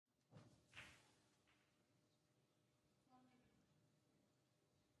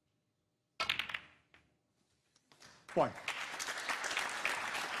One.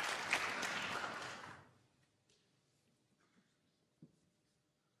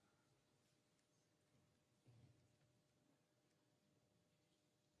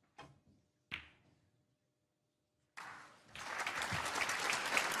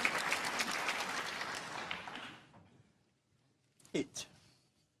 Eight.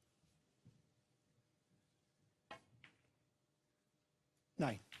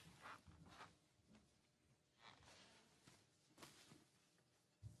 Nine.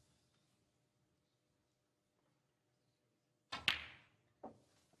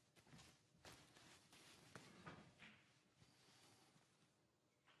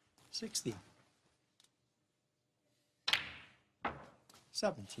 16.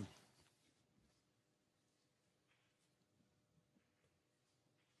 17.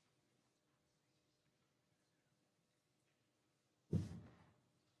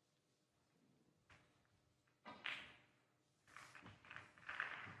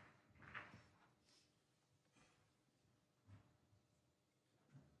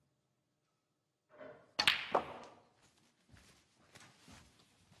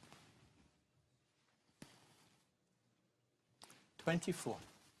 24.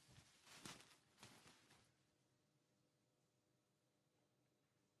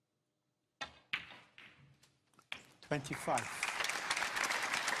 25.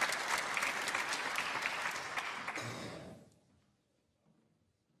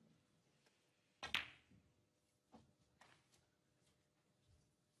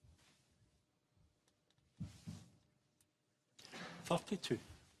 32.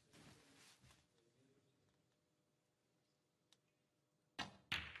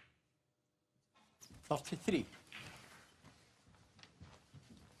 33.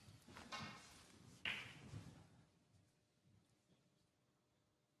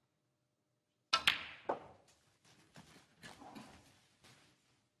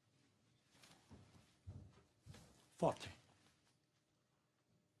 40.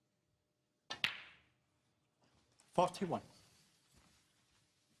 41.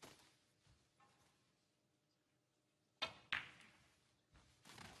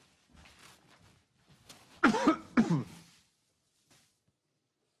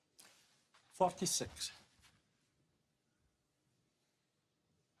 46.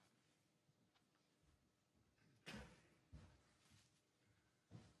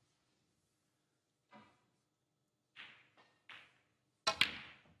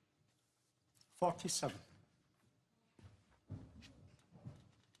 47.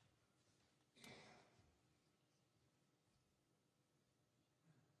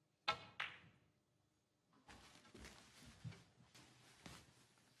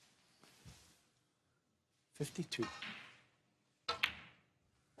 52.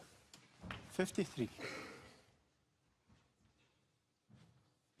 53.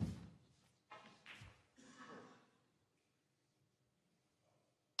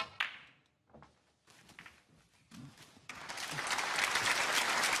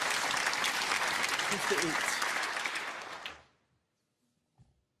 58.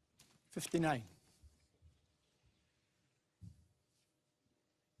 59.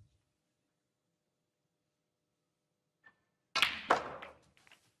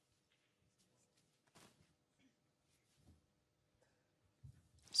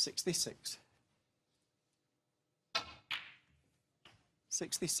 66.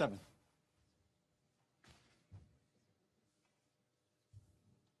 67.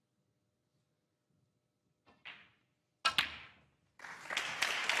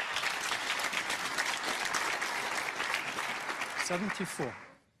 74.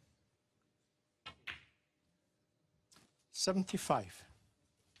 75.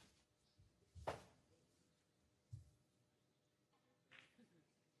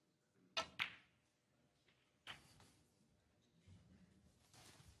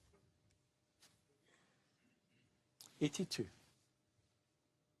 82.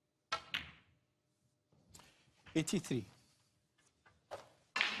 83.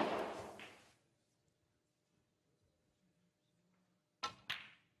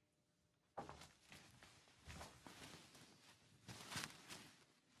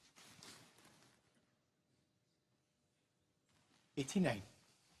 89.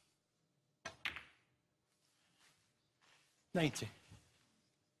 90.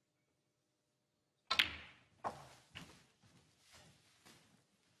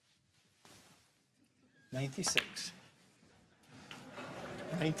 96.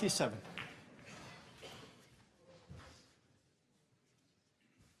 97. 100.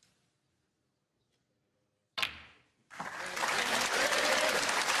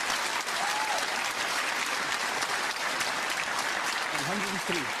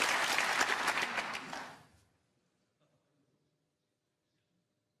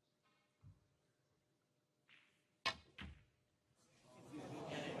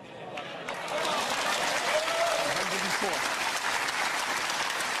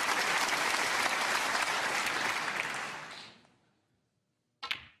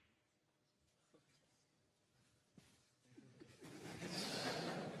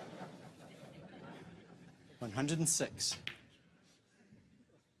 106.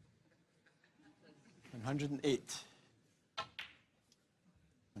 108.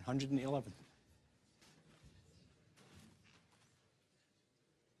 111.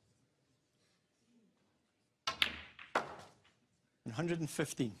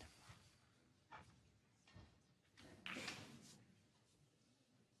 115.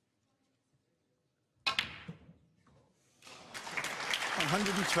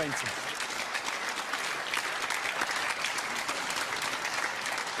 120.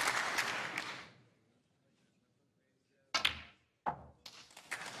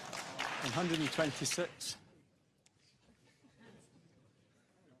 126.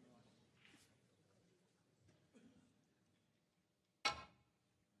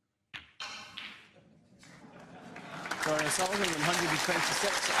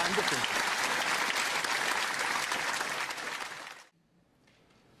 126 and the point.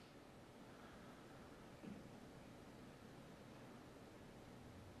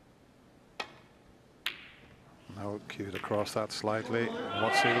 Now cued across that slightly.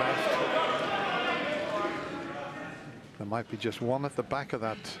 What's he left? There might be just one at the back of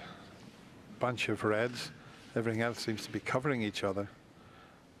that bunch of reds. Everything else seems to be covering each other.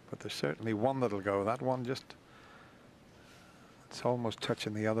 But there's certainly one that'll go. That one just, it's almost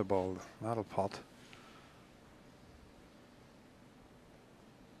touching the other ball. That'll pot.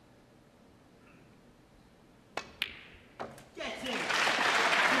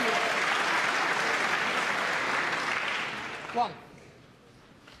 One.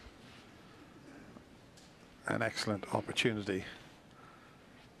 An excellent opportunity.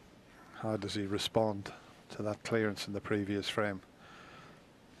 How does he respond to that clearance in the previous frame?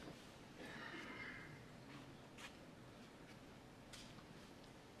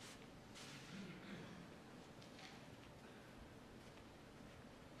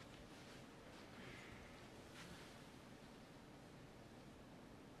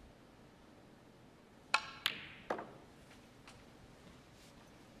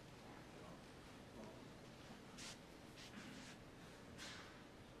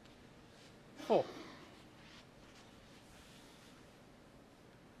 Four.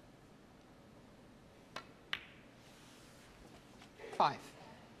 Five.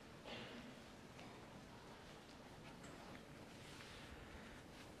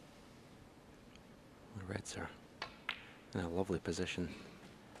 The Reds are in a lovely position.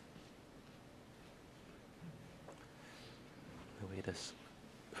 The way this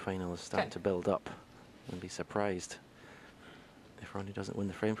final is starting to build up, and be surprised if Ronnie doesn't win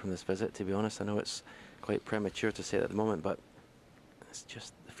the frame from this visit. To be honest, I know it's quite premature to say it at the moment, but it's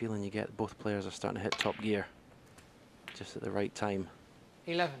just the feeling you get. Both players are starting to hit top gear just at the right time.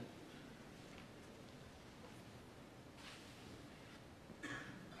 11.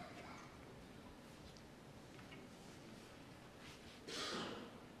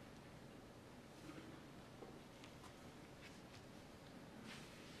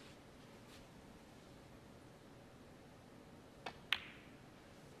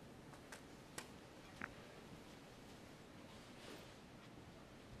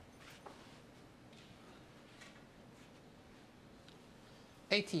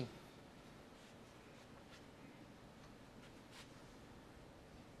 $18.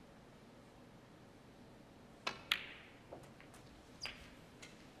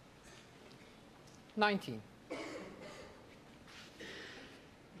 $19.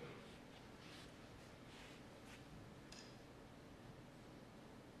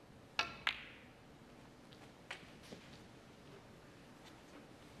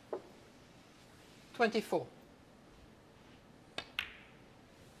 $24.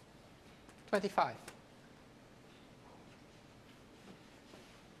 25.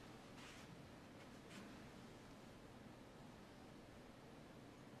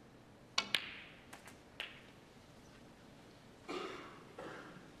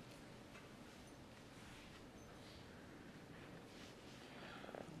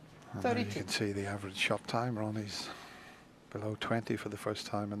 And there you can see the average shot time. Ronnie's below 20 for the first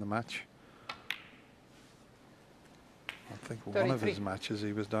time in the match. I think one of his matches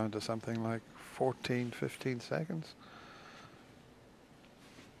he was down to something like 14, 15 seconds.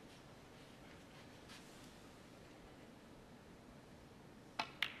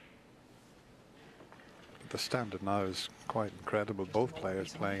 The standard now is quite incredible. Both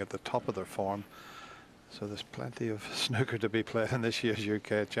players playing at the top of their form. So there's plenty of snooker to be played in this year's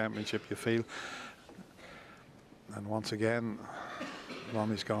UK Championship, you feel. And once again,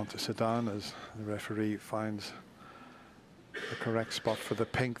 Ronnie's gone to sit down as the referee finds the correct spot for the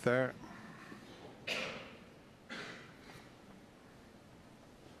pink there.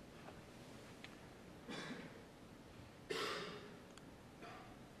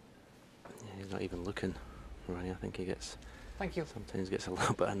 think he gets Thank you. sometimes gets a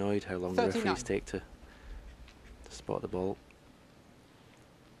little bit annoyed how long the 39. referees take to spot the ball.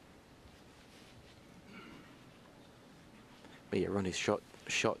 But yeah, Ronnie's shot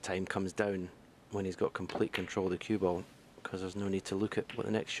time comes down when he's got complete control of the cue ball, because there's no need to look at what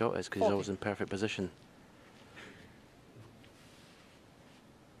the next shot is, because he's 40. always in perfect position.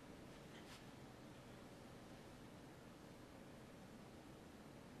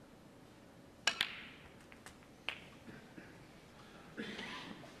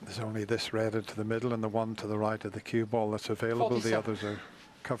 There's only this red into the middle and the one to the right of the cue ball that's available. 47. The others are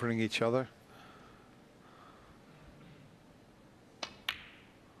covering each other.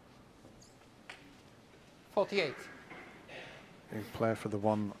 $48. You play for the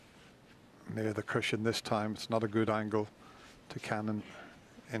one near the cushion this time. It's not a good angle to cannon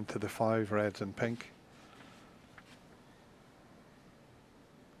into the 5 reds and pink.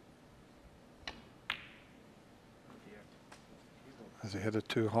 Has he hit it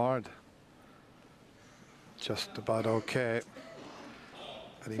too hard? Just about okay.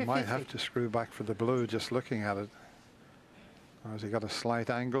 But he might have to screw back for the blue just looking at it. Or has he got a slight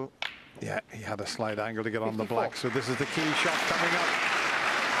angle? Yeah, he had a slight angle to get on the 54. black. So this is the key shot coming up.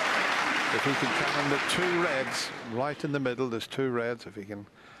 If he can cannon the 2 reds right in the middle, there's 2 reds. If he can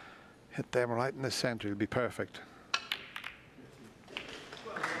hit them right in the center, he'll be perfect.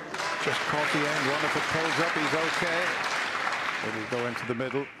 Just caught the end one. If it pulls up, he's okay. It'll go into the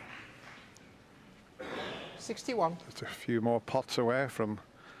middle. 61. Just a few more pots away from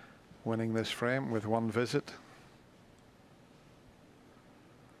winning this frame with 1 visit.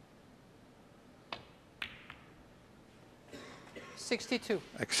 $62.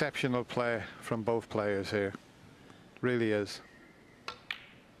 Exceptional play from both players here. Really is.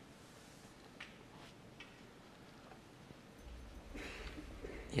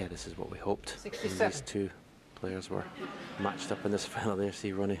 Yeah, this is what we hoped. 67. These 2 players were matched up in this final. There,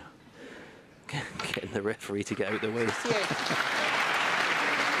 see Ronnie getting the referee to get out the way. 68.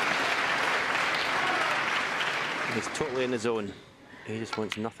 He's totally in his zone. He just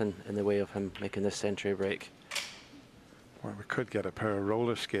wants nothing in the way of him making this century break. Well, we could get a pair of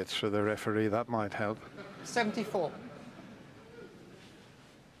roller skates for the referee. That might help. 74.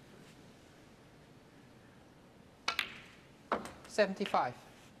 $75.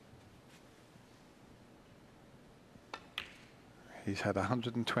 He's had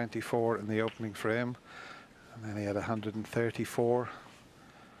 124 in the opening frame, and then he had 134.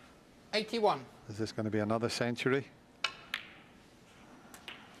 81. Is this going to be another century?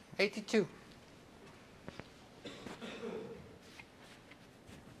 82.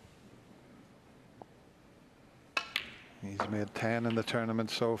 He's made 10 in the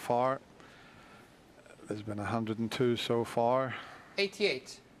tournament so far. There's been 102 so far.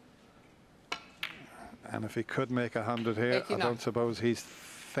 88. And if he could make 100 here, 89. I don't suppose he's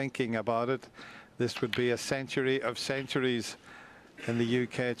thinking about it. This would be a century of centuries in the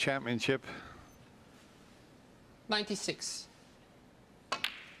UK Championship. 96.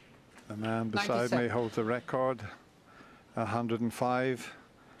 The man beside 97. me holds the record, 105.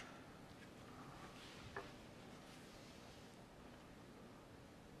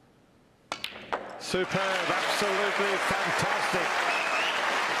 Superb, absolutely fantastic.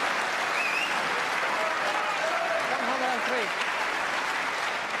 103.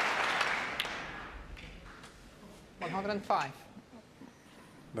 105.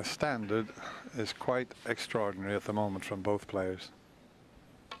 The standard is quite extraordinary at the moment from both players.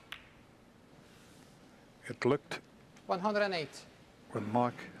 It looked 108. when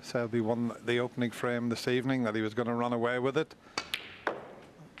Mark Selby won the opening frame this evening that he was going to run away with it.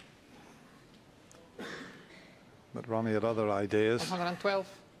 But Ronnie had other ideas. 112.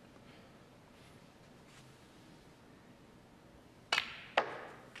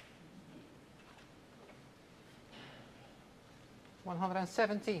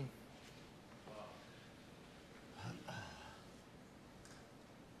 117.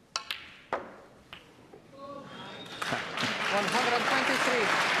 123.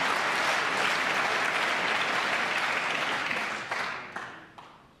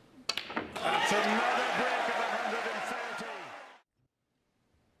 That's another break of 130.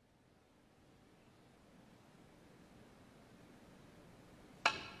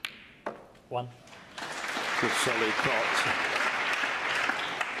 One. Good solid pot.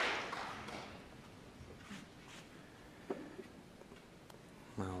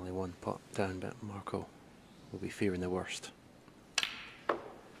 Well, only 1 pot down, but Marco will be fearing the worst.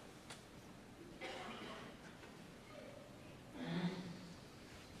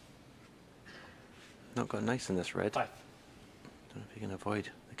 Not got nice in this red. 5. Don't know if you can avoid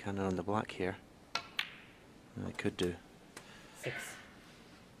the cannon on the black here. It could do. 6.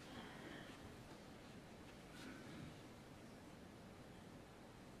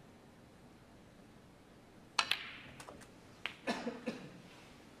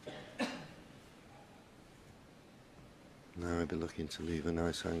 Now I'd be looking to leave a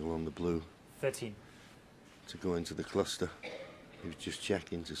nice angle on the blue 13. to go into the cluster. He was just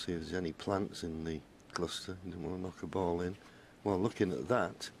checking to see if there's any plants in the cluster. He didn't want to knock a ball in. Well, looking at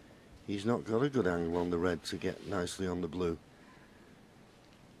that, he's not got a good angle on the red to get nicely on the blue.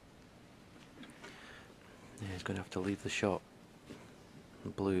 Yeah, he's going to have to leave the shot.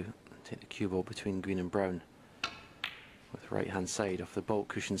 Blue, take the cue ball between green and brown. With right hand side off the bolt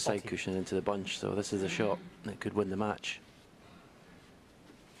cushion, side cushion into the bunch. So this is a shot that could win the match.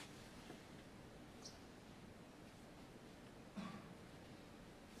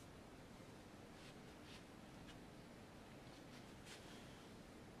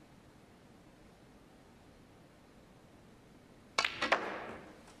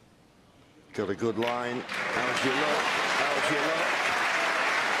 Got a good line. How's your luck? How's your luck?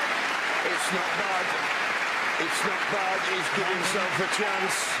 It's not bad. It's not bad. He's given himself a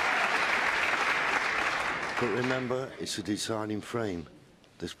chance. But remember, it's a deciding frame.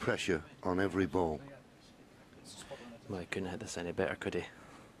 There's pressure on every ball. Well, he couldn't hit this any better, could he?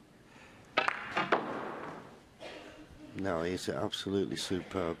 No, he's absolutely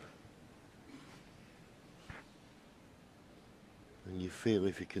superb. And you feel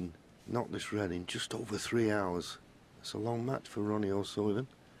if you can knock this red in just over 3 hours. It's a long match for Ronnie O'Sullivan,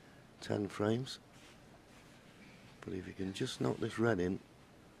 10 frames. But if you can just knock this red in,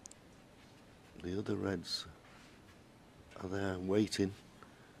 the other reds are there waiting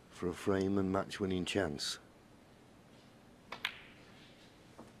for a frame and match winning chance.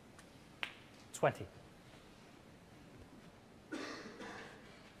 20.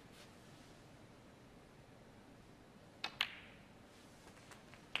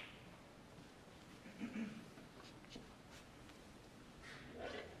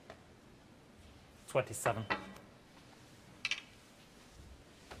 $27.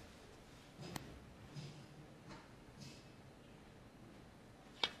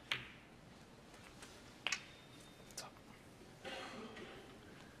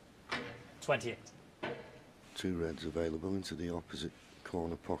 $28. 2 reds available into the opposite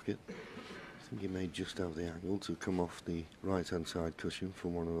corner pocket. I think he may just have the angle to come off the right hand side cushion for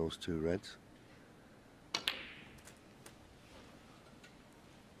one of those 2 reds.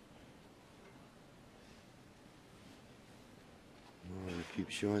 Keep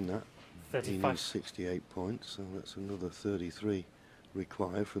showing that. 35. He needs 68 points, so that's another 33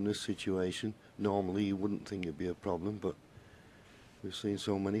 required from this situation. Normally you wouldn't think it'd be a problem, but we've seen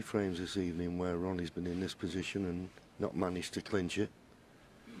so many frames this evening where Ronnie's been in this position and not managed to clinch it.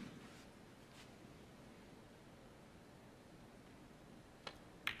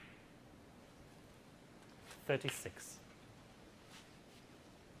 $36.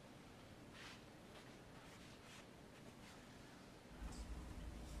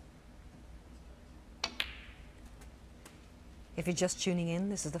 If you're just tuning in,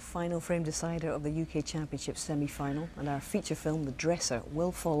 this is the final frame decider of the UK Championship semi-final, and our feature film, The Dresser,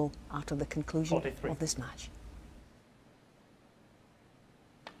 will follow after the conclusion 43. of this match.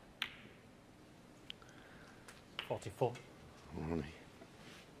 $44. Ronnie.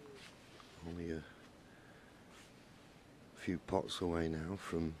 Only a few pots away now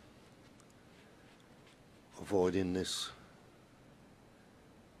from avoiding this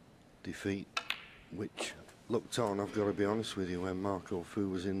defeat, which looked on, I've got to be honest with you, when Marco Fu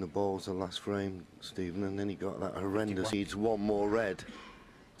was in the balls the last frame, Stephen, and then he got that horrendous. 51. Needs one more red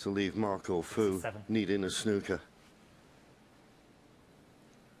to leave Marco Fu 67. needing a snooker.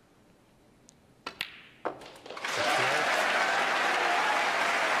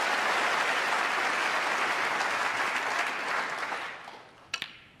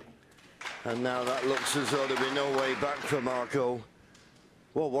 And now that looks as though there'll be no way back for Marco.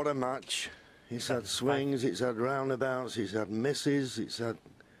 Well, what a match. He's had swings, it's had roundabouts, he's had misses, it's had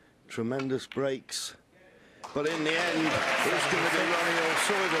tremendous breaks. But in the end, it's going to be Ronnie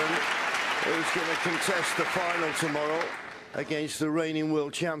O'Sullivan who's going to contest the final tomorrow against the reigning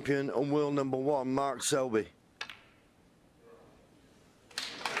world champion and world #1, Mark Selby.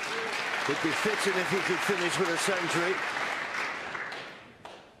 It'd be fitting if he could finish with a century.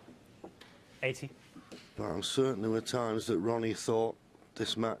 80. But I'm certain there were times that Ronnie thought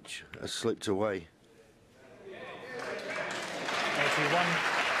this match has slipped away. 81.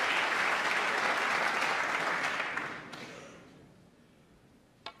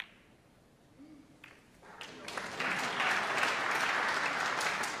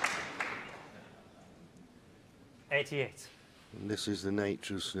 88. And this is the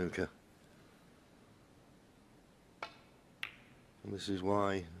nature of snooker. And this is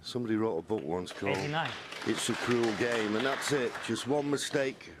why somebody wrote a book once called 89. It's a Cruel Game, and that's it. Just one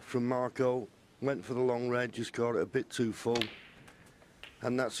mistake from Marco. Went for the long red, just got it a bit too full.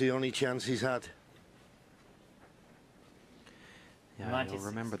 And that's the only chance he's had. Yeah, he'll 96.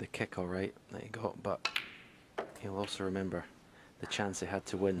 remember the kick all right that he got, but he'll also remember the chance he had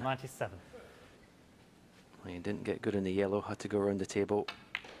to win. 97. Well, he didn't get good in the yellow, had to go around the table,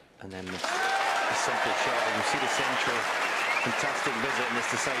 and then miss a simple shot. And you see the central, fantastic visit in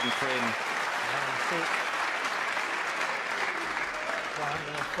this deciding frame.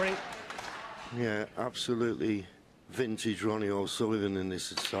 103. Yeah, absolutely vintage Ronnie O'Sullivan in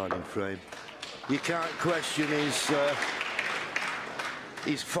this deciding frame. You can't question his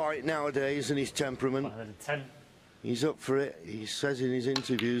fight nowadays and his temperament. 110. He's up for it. He says in his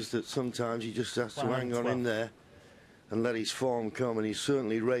interviews that sometimes he just has to hang on in 112. there and let his form come, and he's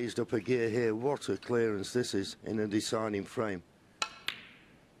certainly raised up a gear here. What a clearance this is in a deciding frame.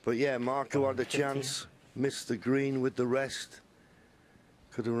 But yeah, Marco had the 115. chance, missed the green with the rest.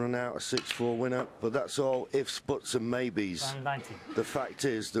 Could have run out a 6-4 winner, but that's all ifs, buts and maybes. 190. The fact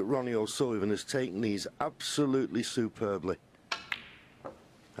is that Ronnie O'Sullivan has taken these absolutely superbly.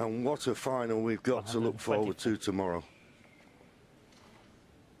 And what a final we've got to look forward to tomorrow.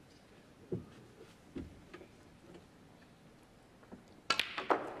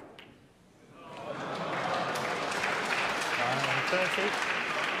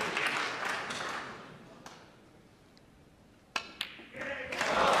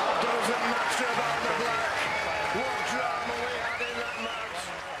 Doesn't matter about the black. What drama we had in that match.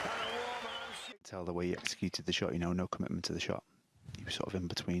 And a warm handshake. Tell the way he executed the shot, you know, no commitment to the shot. He was sort of in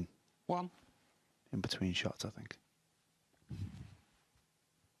between shots, I think.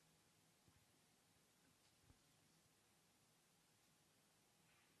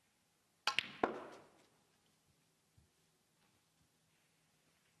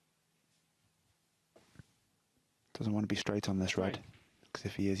 Doesn't want to be straight on this red, because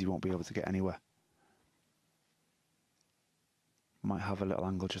if he is, he won't be able to get anywhere. Might have a little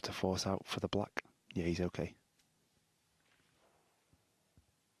angle just to force out for the black. Yeah, he's okay.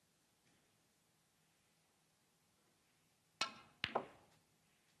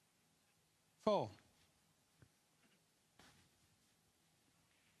 Four.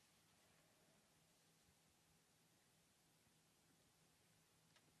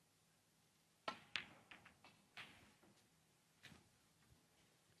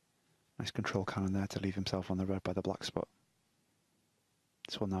 Nice control cannon there to leave himself on the red by the black spot.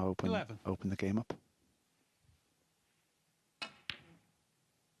 This will now open the game up.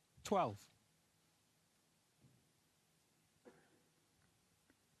 12.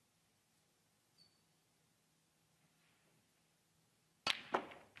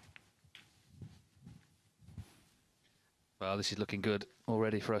 Well, this is looking good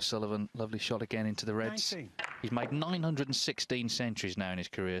already for O'Sullivan. Lovely shot again into the reds. 19. He's made 916 centuries now in his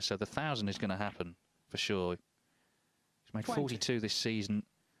career, so the 1,000 is going to happen for sure. He's made 20. 42 this season.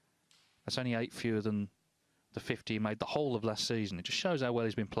 That's only 8 fewer than the 50 he made the whole of last season. It just shows how well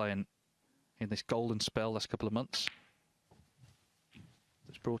he's been playing in this golden spell last couple of months.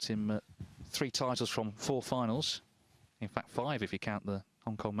 It's brought him 3 titles from 4 finals. In fact, 5 if you count the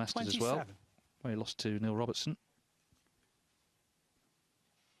Hong Kong Masters 27. as well, where he lost to Neil Robertson.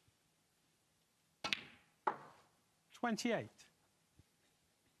 28.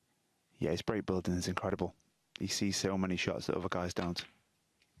 Yeah, his break building is incredible. He sees so many shots that other guys don't.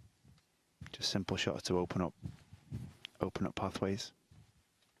 Just simple shots to open up pathways.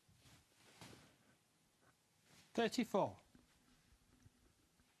 34.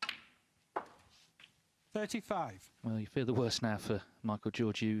 35. Well, you feel the worst now for Michael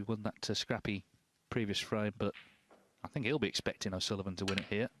George. You won that scrappy previous frame, but I think he'll be expecting O'Sullivan to win it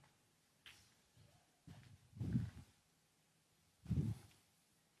here.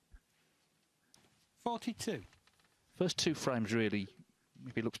 42. First 2 frames, really,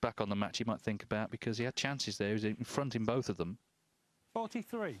 if he looks back on the match, he might think about, because he had chances there. He was in front in both of them.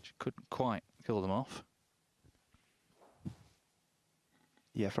 43. Couldn't quite kill them off.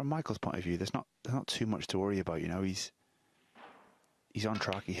 Yeah, from Michael's point of view, there's not too much to worry about. You know, he's on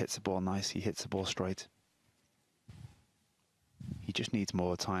track. He hits the ball nice. He hits the ball straight. He just needs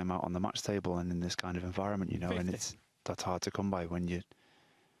more time out on the match table and in this kind of environment, you know. 50. And that's hard to come by when you're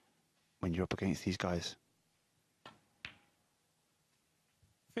up against these guys.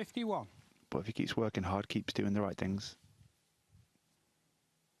 51. But if he keeps working hard, keeps doing the right things,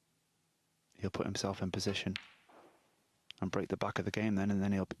 he'll put himself in position and break the back of the game then, and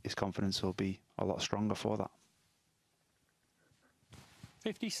then his confidence will be a lot stronger for that.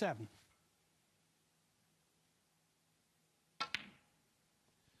 57.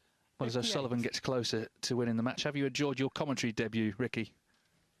 Well, as O'Sullivan gets closer to winning the match, have you enjoyed your commentary debut, Ricky?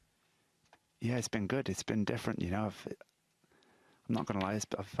 Yeah, it's been good. It's been different, you know. I'm not going to lie,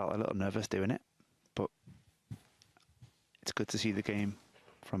 I've felt a little nervous doing it, but it's good to see the game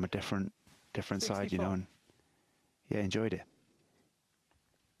from a different side, you know. And yeah, enjoyed it.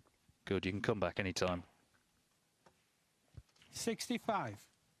 Good, you can come back anytime. 65.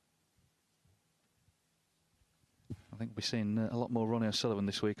 I think we're seeing a lot more Ronnie O'Sullivan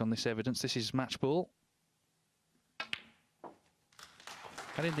this week on this evidence. This is match ball.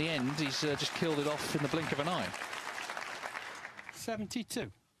 And in the end, he's just killed it off in the blink of an eye.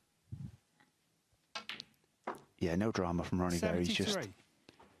 72. Yeah, no drama from Ronnie there. He's 73.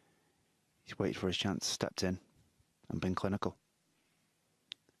 He's waited for his chance, stepped in, and been clinical.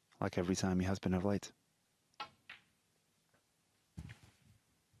 Like every time he has been of late.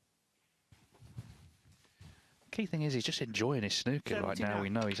 Key thing is he's just enjoying his snooker right now. We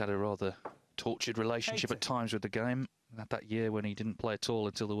know he's had a rather tortured relationship 80. at times with the game. Had that year when he didn't play at all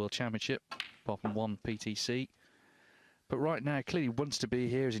until the World Championship, apart from one PTC. But right now, clearly wants to be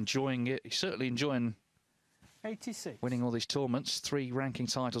here, is enjoying it. He's certainly enjoying 86. winning all these tournaments. 3 ranking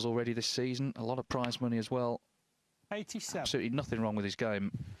titles already this season. A lot of prize money as well. 87. Absolutely nothing wrong with his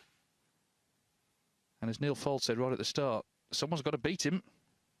game. And as Neil Fold said right at the start, someone's got to beat him.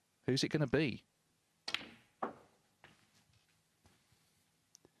 Who's it going to be?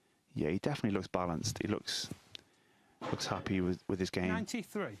 Yeah, he definitely looks balanced. He looks happy with his game.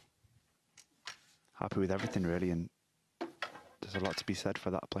 93. Happy with everything, really. And there's a lot to be said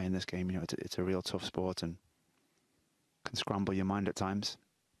for that, playing this game. You know, it's a real tough sport and can scramble your mind at times.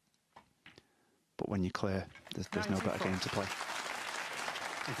 But when you're clear, there's no better game to play.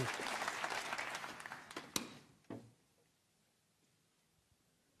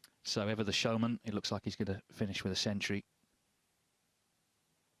 So ever the showman, it looks like he's going to finish with a century.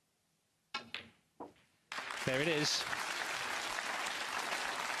 There it is.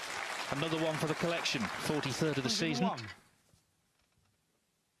 Another one for the collection, 43rd of the season.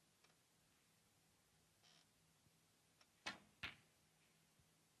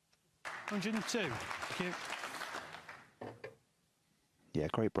 102. Thank you. Yeah,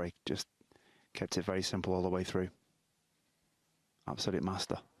 great break. Just kept it very simple all the way through. Absolute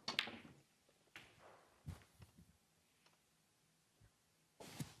master.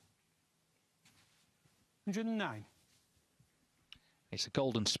 $109. It's a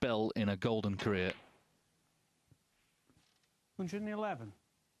golden spell in a golden career. 111.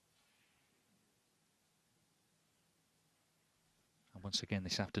 And once again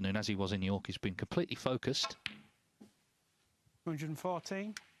this afternoon, as he was in York, he's been completely focused.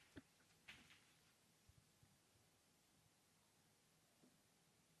 114.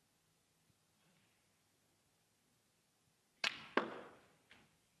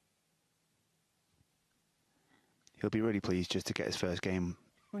 He'll be really pleased just to get his first game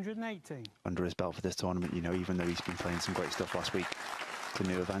 118. under his belt for this tournament, you know, even though he's been playing some great stuff last week. It's a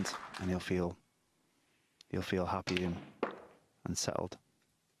new event, and he'll feel happy and settled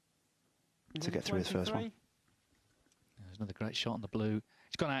to get through his first one. There's another great shot on the blue.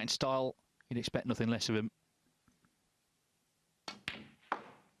 He's gone out in style. You'd expect nothing less of him.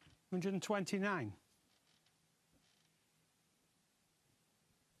 129.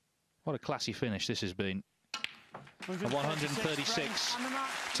 What a classy finish this has been. 136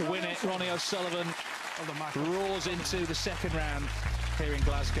 to win it. Ronnie O'Sullivan roars into the second round here in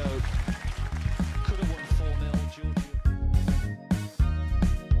Glasgow.